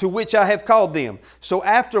to which I have called them. So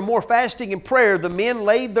after more fasting and prayer, the men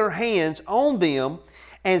laid their hands on them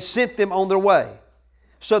and sent them on their way.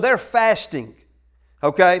 So they're fasting,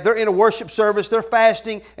 okay? They're in a worship service, they're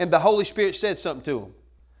fasting, and the Holy Spirit said something to them.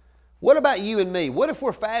 What about you and me? What if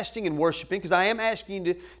we're fasting and worshiping? Because I am asking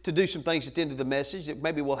you to do some things at the end of the message that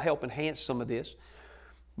maybe will help enhance some of this.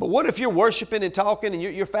 But what if you're worshiping and talking and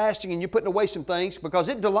you're fasting and you're putting away some things? Because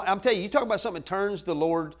I'm telling you, you talk about something that turns the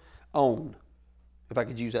Lord on, if I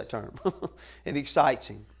could use that term. It excites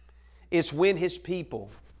Him. It's when His people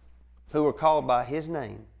who are called by His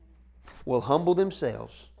name will humble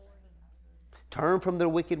themselves, turn from their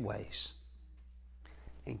wicked ways,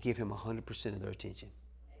 and give Him 100% of their attention.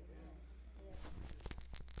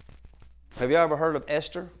 Have you ever heard of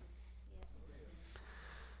Esther?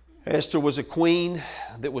 Esther was a queen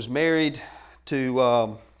that was married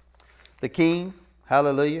to the king.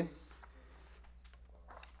 Hallelujah.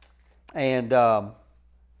 And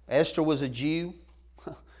Esther was a Jew.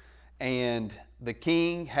 And the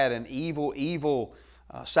king had an evil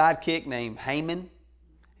sidekick named Haman.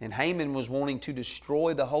 And Haman was wanting to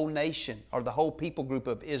destroy the whole nation or the whole people group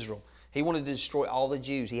of Israel. He wanted to destroy all the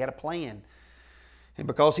Jews. He had a plan. And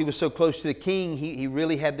because he was so close to the king, he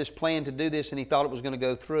really had this plan to do this, and he thought it was going to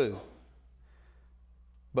go through.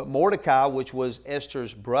 But Mordecai, which was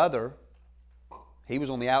Esther's brother, he was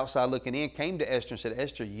on the outside looking in, came to Esther and said,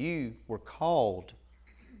 Esther, you were called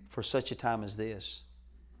for such a time as this.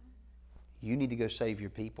 You need to go save your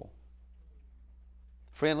people.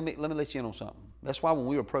 Friend, let me let you in on something. That's why when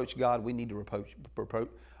we approach God, we need to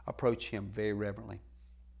approach Him very reverently.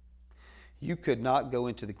 You could not go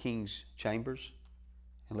into the king's chambers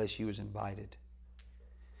unless you was invited.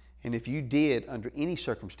 And if you did, under any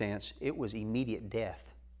circumstance, it was immediate death.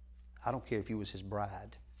 I don't care if you was his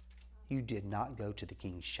bride. You did not go to the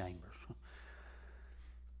king's chambers.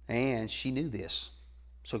 And she knew this.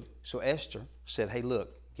 So Esther said, hey, look,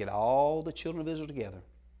 get all the children of Israel together.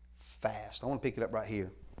 Fast. I want to pick it up right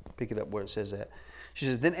here. Pick it up where it says that. She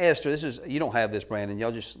says, then Esther, you don't have this, Brandon.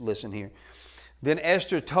 Y'all just listen here. Then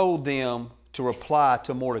Esther told them to reply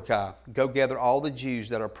to Mordecai, go gather all the Jews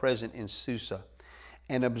that are present in Susa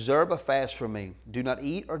and observe a fast for me. Do not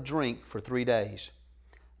eat or drink for 3 days,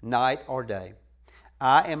 night or day.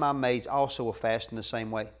 I and my maids also will fast in the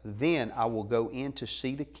same way. Then I will go in to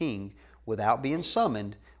see the king without being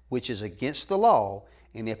summoned, which is against the law.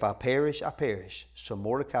 And if I perish, I perish. So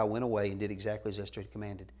Mordecai went away and did exactly as Esther had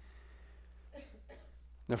commanded.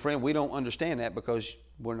 Now, friend, we don't understand that because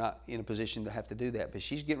we're not in a position to have to do that. But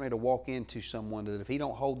she's getting ready to walk into someone that if he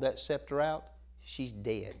don't hold that scepter out, she's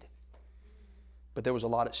dead. But there was a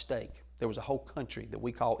lot at stake. There was a whole country that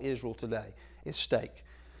we call Israel today at stake.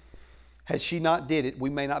 Had she not did it, we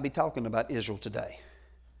may not be talking about Israel today.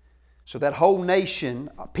 So that whole nation,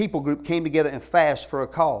 people group came together and fast for a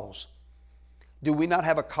cause. Do we not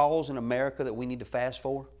have a cause in America that we need to fast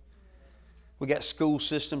for? We got school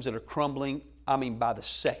systems that are crumbling, by the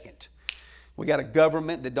second. We got a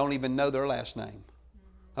government that don't even know their last name.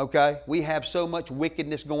 Okay? We have so much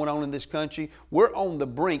wickedness going on in this country. We're on the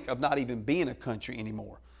brink of not even being a country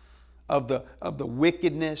anymore. Of the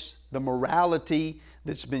wickedness, the morality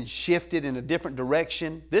that's been shifted in a different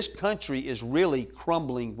direction. This country is really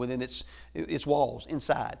crumbling within its walls,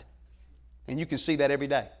 inside. And you can see that every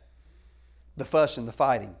day. The fuss and the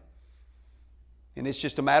fighting. And it's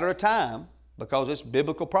just a matter of time, because it's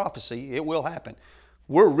biblical prophecy, it will happen.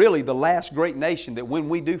 We're really the last great nation that when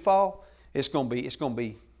we do fall, it's going to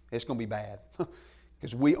be bad.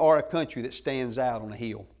 Because we are a country that stands out on a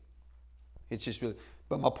hill. It's just really.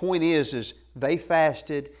 But my point is they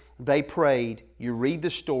fasted, they prayed. You read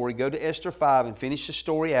the story, go to Esther 5 and finish the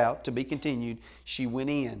story out, to be continued. She went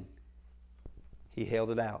in. He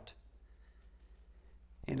held it out.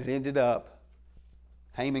 And it ended up,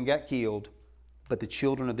 Haman got killed, but the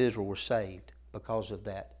children of Israel were saved because of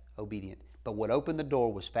that obedience. But what opened the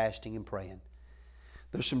door was fasting and praying.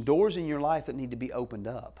 There's some doors in your life that need to be opened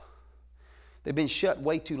up. They've been shut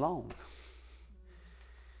way too long.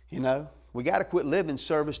 We got to quit living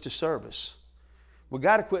service to service. We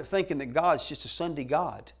got to quit thinking that God's just a Sunday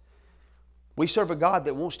God. We serve a God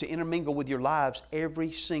that wants to intermingle with your lives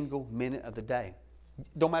every single minute of the day.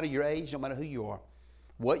 Don't matter your age, don't matter who you are.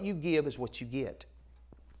 What you give is what you get.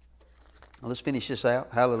 Now let's finish this out.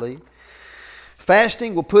 Hallelujah.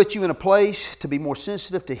 Fasting will put you in a place to be more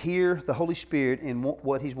sensitive to hear the Holy Spirit and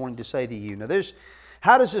what He's wanting to say to you. Now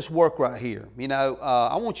how does this work right here?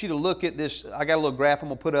 I want you to look at this. I got a little graph I'm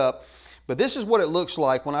going to put up. But this is what it looks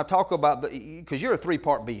like when I talk about because you're a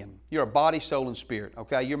 3-part being. You're a body, soul, and spirit.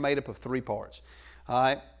 Okay? You're made up of 3 parts. All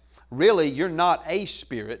right? Really, you're not a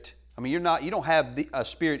spirit. You don't have a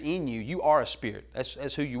spirit in you. You are a spirit.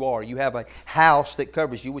 That's who you are. You have a house that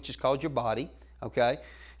covers you, which is called your body. Okay?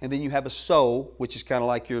 And then you have a soul, which is kind of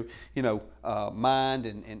like your, mind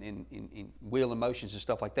and will, emotions and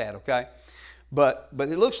stuff like that. Okay? But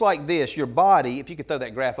it looks like this. Your body, if you could throw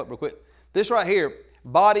that graph up real quick. This right here,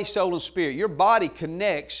 body, soul, and spirit. Your body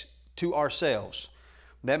connects to ourselves.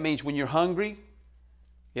 That means when you're hungry,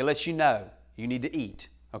 it lets you know you need to eat.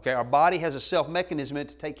 Okay, our body has a self-mechanism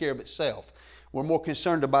to take care of itself. We're more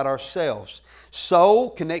concerned about ourselves. Soul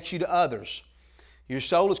connects you to others. Your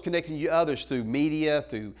soul is connecting you to others through media,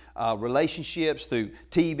 through relationships, through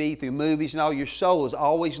TV, through movies and all. Your soul is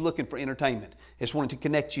always looking for entertainment. It's wanting to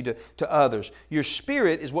connect you to others. Your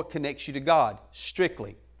spirit is what connects you to God,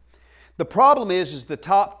 strictly. The problem is the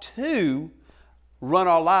top two run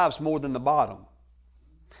our lives more than the bottom.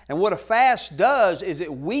 And what a fast does is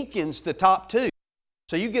it weakens the top two.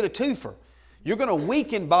 So you get a twofer. You're going to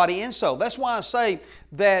weaken body and soul. That's why I say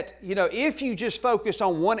that, if you just focus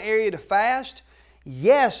on one area to fast,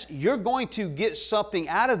 yes, you're going to get something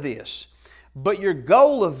out of this. But your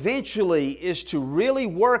goal eventually is to really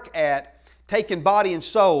work at taking body and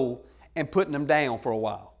soul and putting them down for a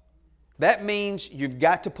while. That means you've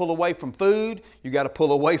got to pull away from food. You've got to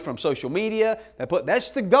pull away from social media.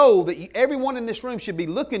 That's the goal that everyone in this room should be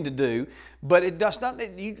looking to do, but it does not.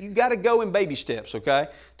 You've got to go in baby steps, okay?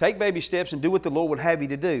 Take baby steps and do what the Lord would have you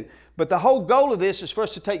to do. But the whole goal of this is for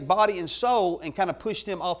us to take body and soul and kind of push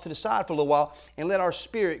them off to the side for a little while and let our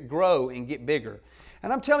spirit grow and get bigger.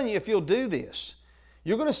 And I'm telling you, if you'll do this,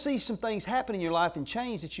 you're going to see some things happen in your life and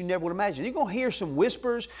change that you never would imagine. You're going to hear some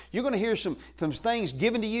whispers. You're going to hear some things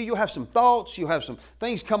given to you. You'll have some thoughts. You'll have some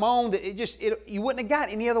things come on that you wouldn't have got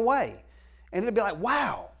any other way. And it'll be like,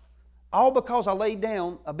 wow, all because I laid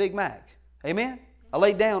down a Big Mac. Amen? I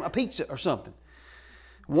laid down a pizza or something.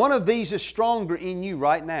 One of these is stronger in you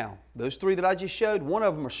right now. Those three that I just showed, one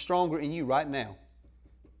of them are stronger in you right now.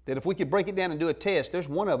 That if we could break it down and do a test, there's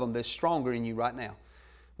one of them that's stronger in you right now.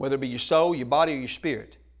 Whether it be your soul, your body, or your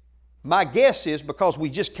spirit. My guess is because we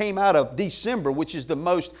just came out of December, which is the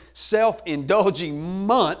most self-indulging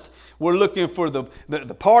month, we're looking for the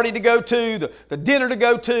party to go to, the dinner to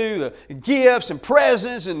go to, the gifts and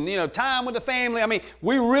presents and time with the family. I mean,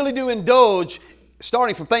 we really do indulge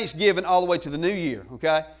starting from Thanksgiving all the way to the New Year,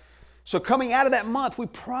 okay? So coming out of that month, we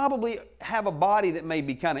probably have a body that may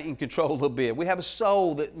be kind of in control a little bit. We have a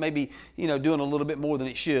soul that may be, doing a little bit more than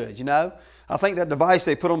it should, I think that device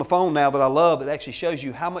they put on the phone now that I love, that actually shows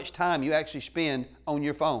you how much time you actually spend on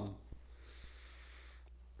your phone.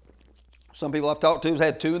 Some people I've talked to have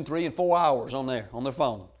had 2 and 3 and 4 hours on their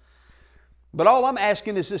phone. But all I'm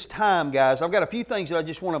asking is this time, guys. I've got a few things that I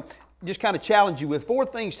just want to just kind of challenge you with. 4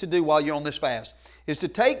 things to do while you're on this fast. Is to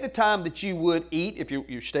take the time that you would eat if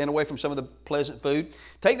you're staying away from some of the pleasant food.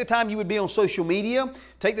 Take the time you would be on social media.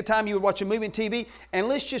 Take the time you would watch a movie on TV. And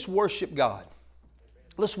let's just worship God.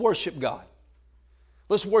 Let's worship God.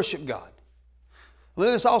 Let's worship God.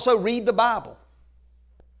 Let us also read the Bible.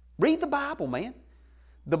 Read the Bible, man.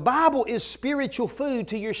 The Bible is spiritual food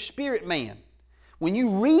to your spirit man. When you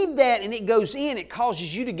read that and it goes in, it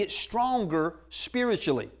causes you to get stronger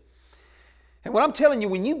spiritually. And what I'm telling you,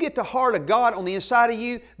 when you get the heart of God on the inside of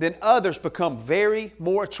you, then others become very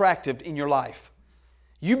more attractive in your life.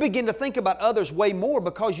 You begin to think about others way more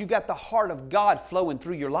because you got the heart of God flowing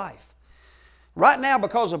through your life. Right now,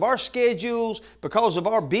 because of our schedules, because of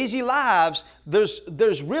our busy lives,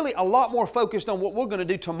 there's really a lot more focused on what we're going to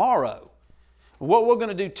do tomorrow, what we're going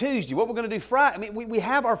to do Tuesday, what we're going to do Friday. I mean, we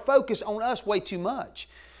have our focus on us way too much.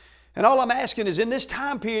 And all I'm asking is in this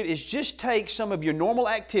time period is just take some of your normal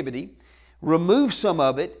activity, remove some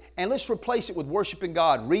of it, and let's replace it with worshiping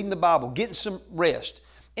God, reading the Bible, getting some rest,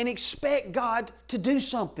 and expect God to do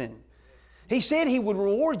something. He said He would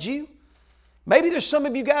reward you. Maybe there's some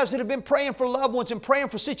of you guys that have been praying for loved ones and praying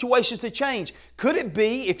for situations to change. Could it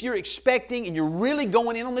be, if you're expecting and you're really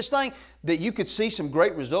going in on this thing, that you could see some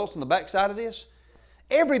great results on the backside of this?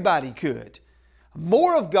 Everybody could.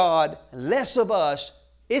 More of God, less of us.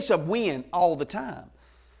 It's a win all the time.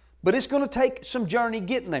 But it's going to take some journey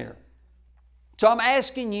getting there. So I'm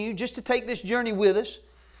asking you just to take this journey with us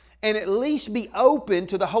and at least be open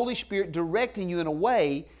to the Holy Spirit directing you in a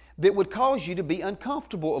way that would cause you to be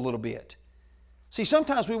uncomfortable a little bit. See,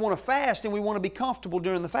 sometimes we want to fast and we want to be comfortable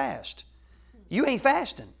during the fast. You ain't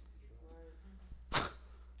fasting.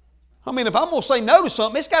 I mean, if I'm going to say no to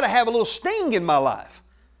something, it's got to have a little sting in my life.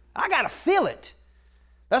 I got to feel it.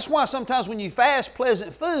 That's why sometimes when you fast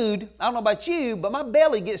pleasant food, I don't know about you, but my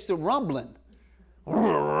belly gets to rumbling.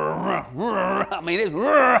 I mean,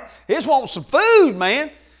 it's wanting some food,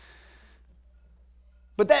 man.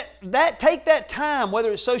 But take that time,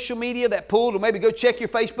 whether it's social media, that pull to maybe go check your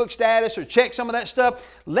Facebook status or check some of that stuff.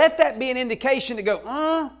 Let that be an indication to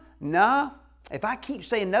go, nah. If I keep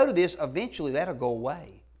saying no to this, eventually that'll go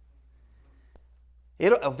away.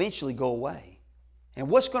 It'll eventually go away. And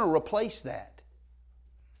what's going to replace that?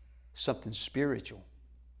 Something spiritual.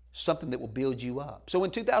 Something that will build you up. So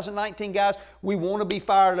in 2019, guys, we want to be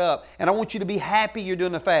fired up. And I want you to be happy you're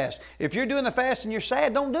doing the fast. If you're doing the fast and you're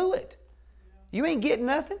sad, don't do it. You ain't getting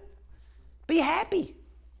nothing. Be happy.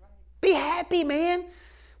 Be happy, man.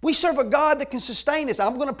 We serve a God that can sustain us.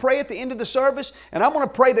 I'm going to pray at the end of the service, and I'm going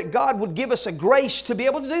to pray that God would give us a grace to be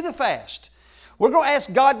able to do the fast. We're going to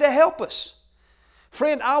ask God to help us.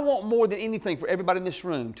 Friend, I want more than anything for everybody in this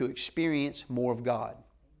room to experience more of God.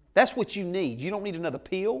 That's what you need. You don't need another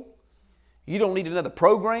pill. You don't need another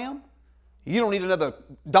program. You don't need another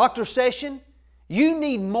doctor session. You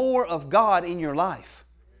need more of God in your life.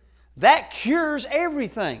 That cures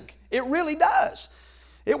everything. It really does.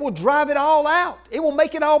 It will drive it all out. It will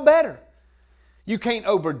make it all better. You can't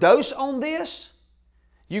overdose on this.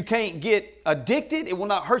 You can't get addicted. It will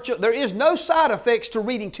not hurt you. There is no side effects to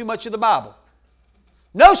reading too much of the Bible.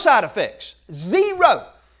 No side effects. Zero.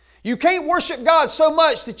 You can't worship God so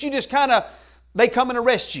much that you just they come and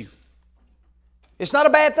arrest you. It's not a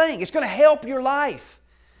bad thing. It's going to help your life.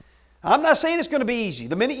 I'm not saying it's going to be easy.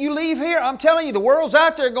 The minute you leave here, I'm telling you, the world's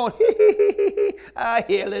out there going,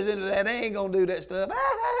 yeah, listen to that. They ain't going to do that stuff.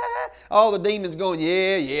 All the demons going,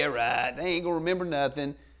 yeah, right. They ain't going to remember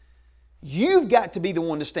nothing. You've got to be the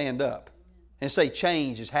one to stand up and say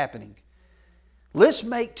change is happening. Let's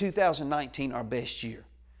make 2019 our best year.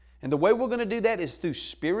 And the way we're going to do that is through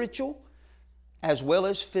spiritual as well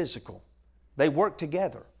as physical. They work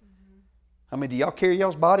together. I mean, do y'all carry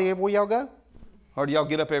y'all's body everywhere y'all go? Or do y'all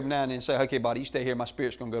get up every now and then and say, okay, body, you stay here. My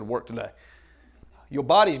spirit's going to go to work today. Your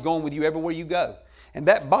body's going with you everywhere you go. And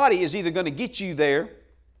that body is either going to get you there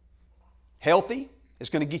healthy. It's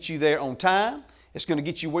going to get you there on time. It's going to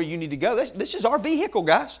get you where you need to go. This is our vehicle,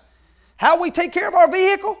 guys. How we take care of our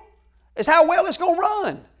vehicle is how well it's going to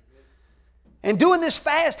run. And doing this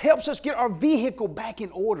fast helps us get our vehicle back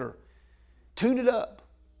in order. Tune it up.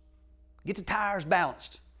 Get the tires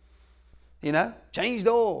balanced. Change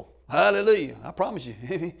the oil. Hallelujah. I promise you,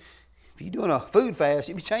 if you're doing a food fast,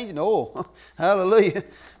 you'll be changing the oil. Hallelujah.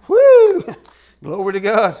 Woo! Glory to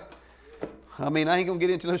God. I mean, I ain't going to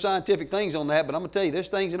get into no scientific things on that, but I'm going to tell you, there's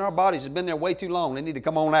things in our bodies that have been there way too long. They need to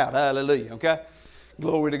come on out. Hallelujah. Okay?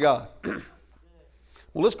 Glory to God.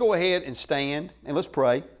 Well, let's go ahead and stand and let's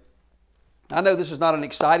pray. I know this is not an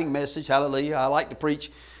exciting message. Hallelujah. I like to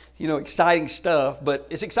preach exciting stuff, but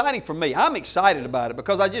it's exciting for me. I'm excited about it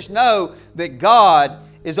because I just know that God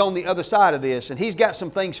is on the other side of this and He's got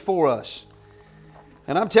some things for us.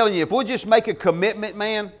 And I'm telling you, if we'll just make a commitment,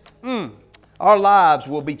 man, our lives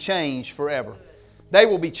will be changed forever. They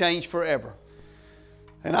will be changed forever.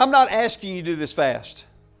 And I'm not asking you to do this fast.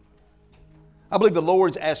 I believe the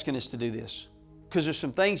Lord's asking us to do this because there's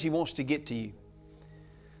some things He wants to get to you.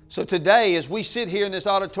 So today, as we sit here in this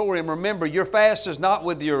auditorium, remember, your fast is not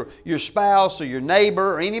with your spouse or your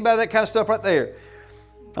neighbor or anybody, that kind of stuff right there.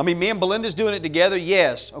 I mean, me and Belinda's doing it together,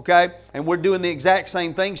 yes, okay? And we're doing the exact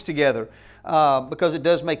same things together because it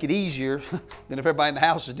does make it easier than if everybody in the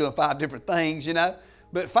house is doing 5 different things,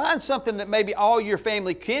 But find something that maybe all your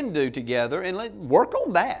family can do together and work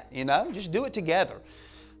on that, Just do it together.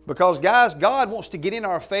 Because, guys, God wants to get in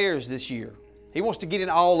our affairs this year. He wants to get in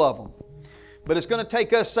all of them. But it's going to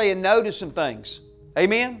take us saying no to some things.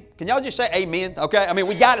 Amen? Can y'all just say amen? Okay? I mean,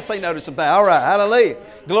 we got to say no to some things. All right. Hallelujah.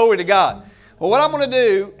 Glory to God. Well, what I'm going to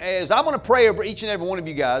do is I'm going to pray over each and every one of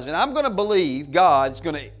you guys, and I'm going to believe God's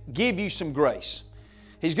going to give you some grace.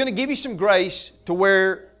 He's going to give you some grace to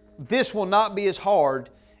where this will not be as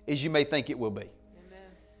hard as you may think it will be.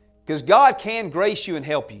 Because God can grace you and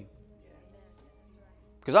help you.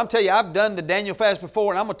 Because I'm telling you, I've done the Daniel fast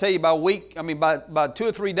before, and I'm going to tell you by 2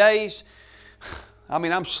 or 3 days,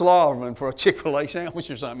 I'm slobbering for a Chick-fil-A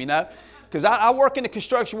sandwich or something, Because I work in the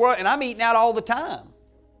construction world and I'm eating out all the time.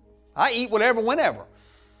 I eat whatever, whenever.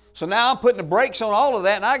 So now I'm putting the brakes on all of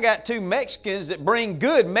that, and I got 2 Mexicans that bring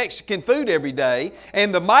good Mexican food every day,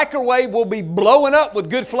 and the microwave will be blowing up with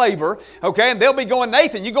good flavor, okay? And they'll be going,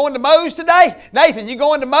 Nathan, you going to Moe's today? Nathan, you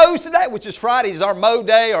going to Moe's today? Which is Friday's our Moe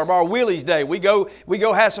day or our Willie's day. We go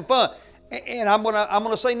have some fun. And I'm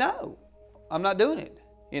gonna say no. I'm not doing it.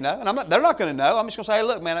 And they're not going to know. I'm just going to say, hey,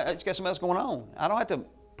 look, man, I just got something else going on. I don't have to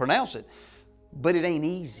pronounce it. But it ain't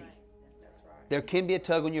easy. There can be a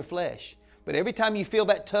tug on your flesh. But every time you feel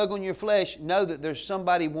that tug on your flesh, know that there's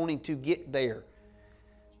somebody wanting to get there.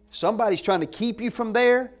 Somebody's trying to keep you from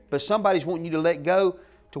there, but somebody's wanting you to let go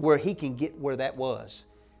to where He can get where that was.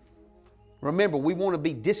 Remember, we want to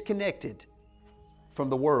be disconnected from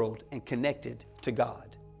the world and connected to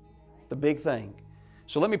God. The big thing.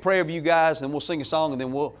 So let me pray over you guys, and we'll sing a song, and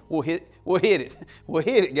then we'll hit it. We'll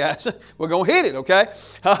hit it, guys. We're going to hit it, okay?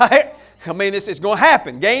 All right? It's going to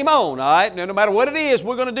happen. Game on, all right? No matter what it is,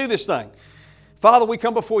 we're going to do this thing. Father, we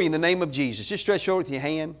come before you in the name of Jesus. Just stretch forward with your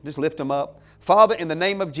hand. Just lift them up. Father, in the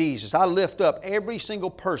name of Jesus, I lift up every single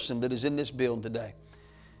person that is in this building today.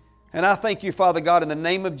 And I thank you, Father God, in the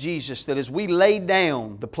name of Jesus, that as we lay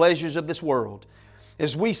down the pleasures of this world,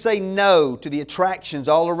 as we say no to the attractions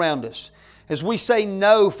all around us, as we say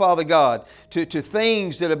no, Father God, to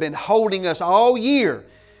things that have been holding us all year,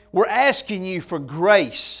 we're asking You for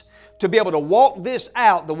grace to be able to walk this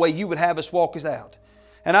out the way You would have us walk it out.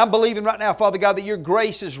 And I'm believing right now, Father God, that Your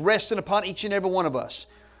grace is resting upon each and every one of us.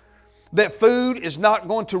 That food is not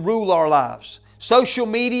going to rule our lives. Social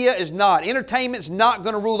media is not. Entertainment is not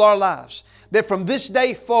going to rule our lives. That from this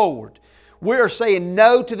day forward, we are saying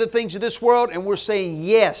no to the things of this world, and we're saying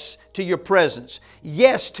yes to Your presence,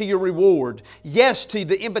 yes to Your reward, yes to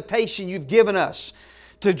the invitation You've given us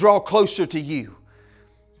to draw closer to You.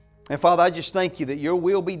 And Father, I just thank You that Your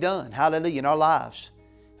will be done, hallelujah, in our lives.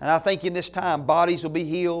 And I think in this time, bodies will be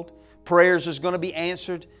healed, prayers is going to be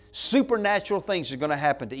answered, supernatural things are going to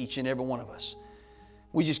happen to each and every one of us.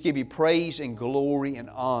 We just give You praise and glory and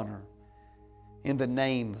honor in the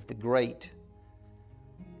name of the great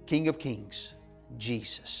King of Kings,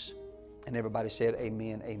 Jesus. And everybody said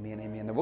amen, amen, amen. Now,